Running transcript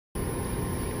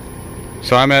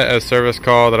So I'm at a service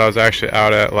call that I was actually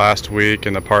out at last week,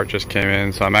 and the part just came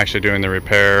in, so I'm actually doing the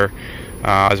repair.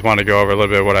 I just wanted to go over a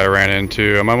little bit of what I ran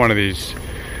into. I'm on one of these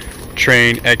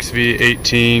Trane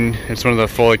XV18. It's one of the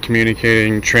fully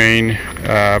communicating Trane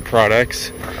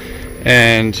products.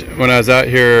 And when I was out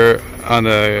here on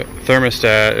the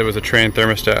thermostat, it was a Trane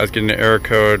thermostat, I was getting an error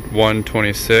code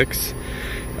 126.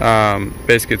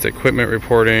 Basically it's equipment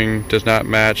reporting, does not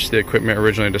match the equipment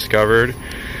originally discovered.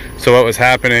 So what was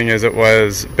happening is it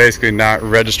was basically not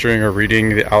registering or reading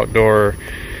the outdoor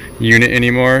unit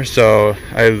anymore. So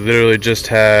I literally just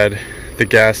had the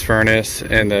gas furnace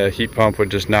and the heat pump would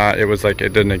just not, it was like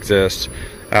it didn't exist.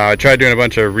 I tried doing a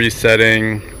bunch of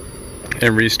resetting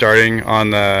and restarting on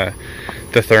the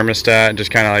thermostat and just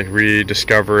kind of like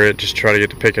rediscover it, just try to get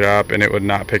to pick it up, and it would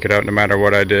not pick it up no matter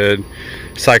what I did.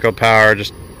 Cycle power,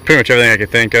 just pretty much everything I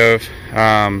could think of.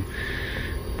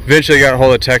 Eventually got a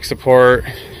hold of tech support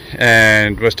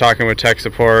and was talking with tech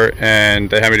support, and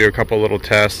they had me do a couple little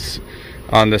tests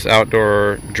on this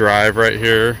outdoor drive right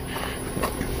here.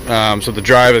 So the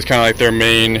drive is kind of like their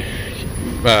main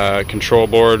control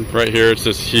board right here. It's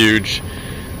this huge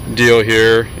deal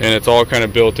here, and it's all kind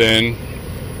of built in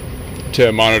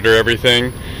to monitor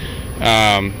everything.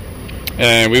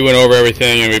 And we went over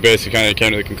everything, and we basically kind of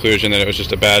came to the conclusion that it was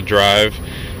just a bad drive.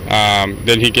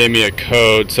 Then he gave me a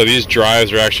code. So these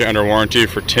drives are actually under warranty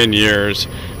for 10 years.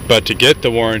 But to get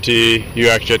the warranty, you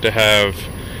actually have to have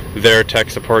their tech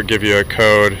support give you a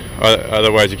code.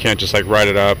 Otherwise, you can't just like write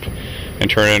it up and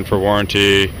turn it in for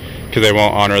warranty, because they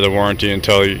won't honor the warranty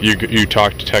until you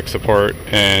talk to tech support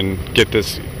and get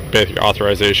this basic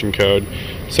authorization code.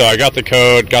 So I got the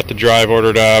code, got the drive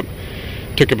ordered up.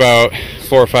 Took about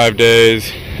 4 or 5 days.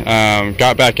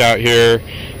 Got back out here.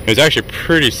 It was actually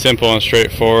pretty simple and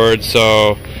straightforward.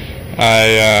 So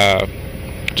I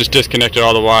just disconnected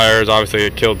all the wires. Obviously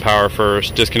it killed power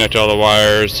first. Disconnected all the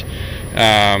wires,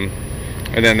 and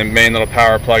then the main little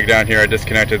power plug down here, I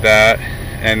disconnected that.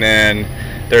 And then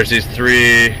there's these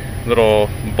 3 little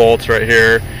bolts right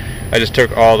here. I just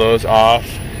took all those off,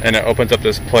 and it opens up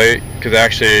this plate because it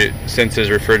actually senses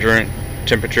refrigerant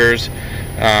temperatures.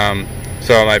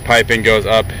 So my piping goes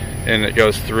up and it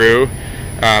goes through.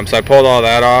 So I pulled all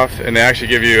that off, and they actually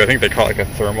give you, I think they call it like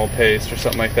a thermal paste or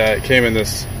something like that. It came in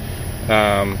this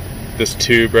this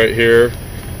tube right here,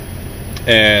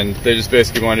 and they just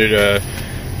basically wanted to,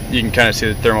 you can kind of see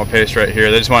the thermal paste right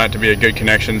here. They just want it to be a good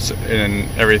connection and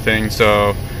everything.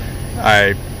 So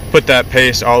I put that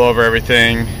paste all over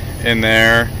everything in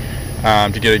there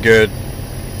to get a good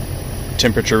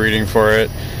temperature reading for it.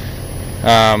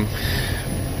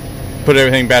 Put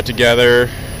everything back together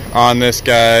on this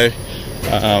guy.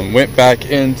 Went back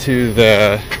into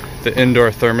the indoor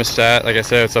thermostat. Like I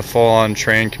said, it's a full-on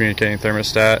Trane communicating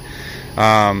thermostat.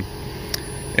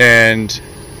 And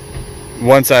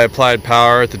once I applied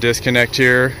power at the disconnect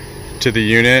here to the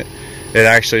unit, it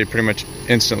actually pretty much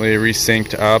instantly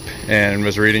resynced up and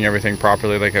was reading everything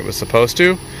properly like it was supposed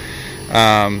to.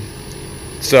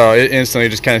 So it instantly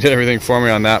just kind of did everything for me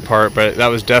on that part, but that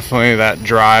was definitely that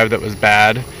drive that was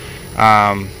bad.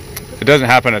 It doesn't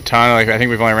happen a ton. Like I think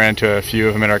we've only ran into a few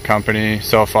of them in our company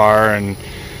so far, and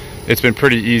it's been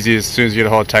pretty easy as soon as you get a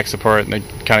hold of tech support and they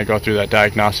kind of go through that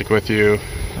diagnostic with you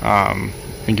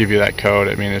and give you that code.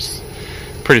 I mean, it's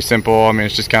pretty simple. I mean,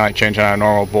 it's just kind of like changing on a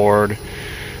normal board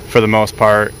for the most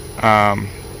part. But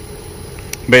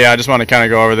yeah, I just want to kind of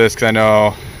go over this because I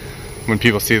know when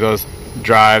people see those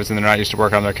drives and they're not used to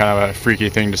work on, they're kind of a freaky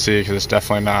thing to see, because it's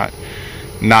definitely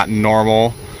not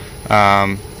normal.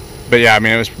 But yeah, I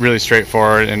mean, it was really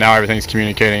straightforward, and now everything's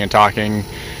communicating and talking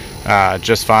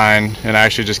just fine. And I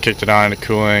actually just kicked it on into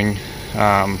cooling,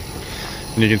 and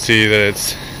you can see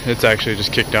that it's actually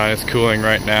just kicked on. It's cooling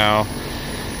right now.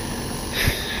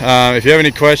 If you have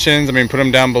any questions, I mean, put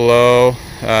them down below.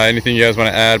 Anything you guys want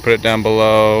to add, put it down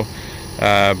below.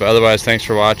 But otherwise, thanks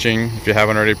for watching. If you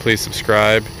haven't already, please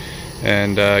subscribe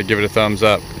and give it a thumbs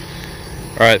up.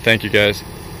 Alright, thank you guys.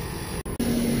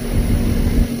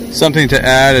 Something to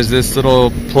add is this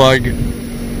little plug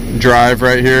drive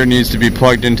right here needs to be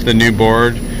plugged into the new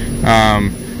board.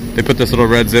 They put this little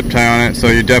red zip tie on it, so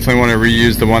you definitely want to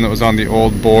reuse the one that was on the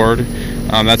old board.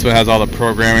 That's what has all the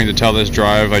programming to tell this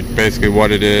drive like basically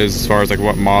what it is, as far as like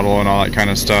what model and all that kind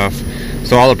of stuff.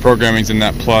 So all the programming's in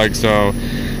that plug, so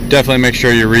definitely make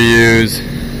sure you reuse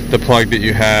the plug that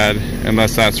you had,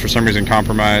 unless that's for some reason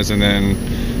compromised, and then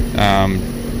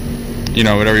you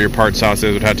know, whatever your parts house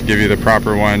is would have to give you the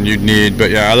proper one you'd need.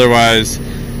 But yeah, otherwise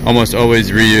almost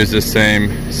always reuse this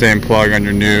same plug on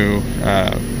your new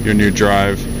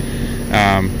drive.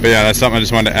 But yeah, that's something I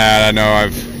just wanted to add. I know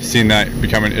I've seen that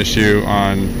become an issue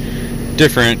on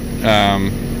different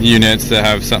units that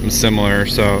have something similar,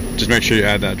 so just make sure you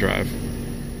add that drive.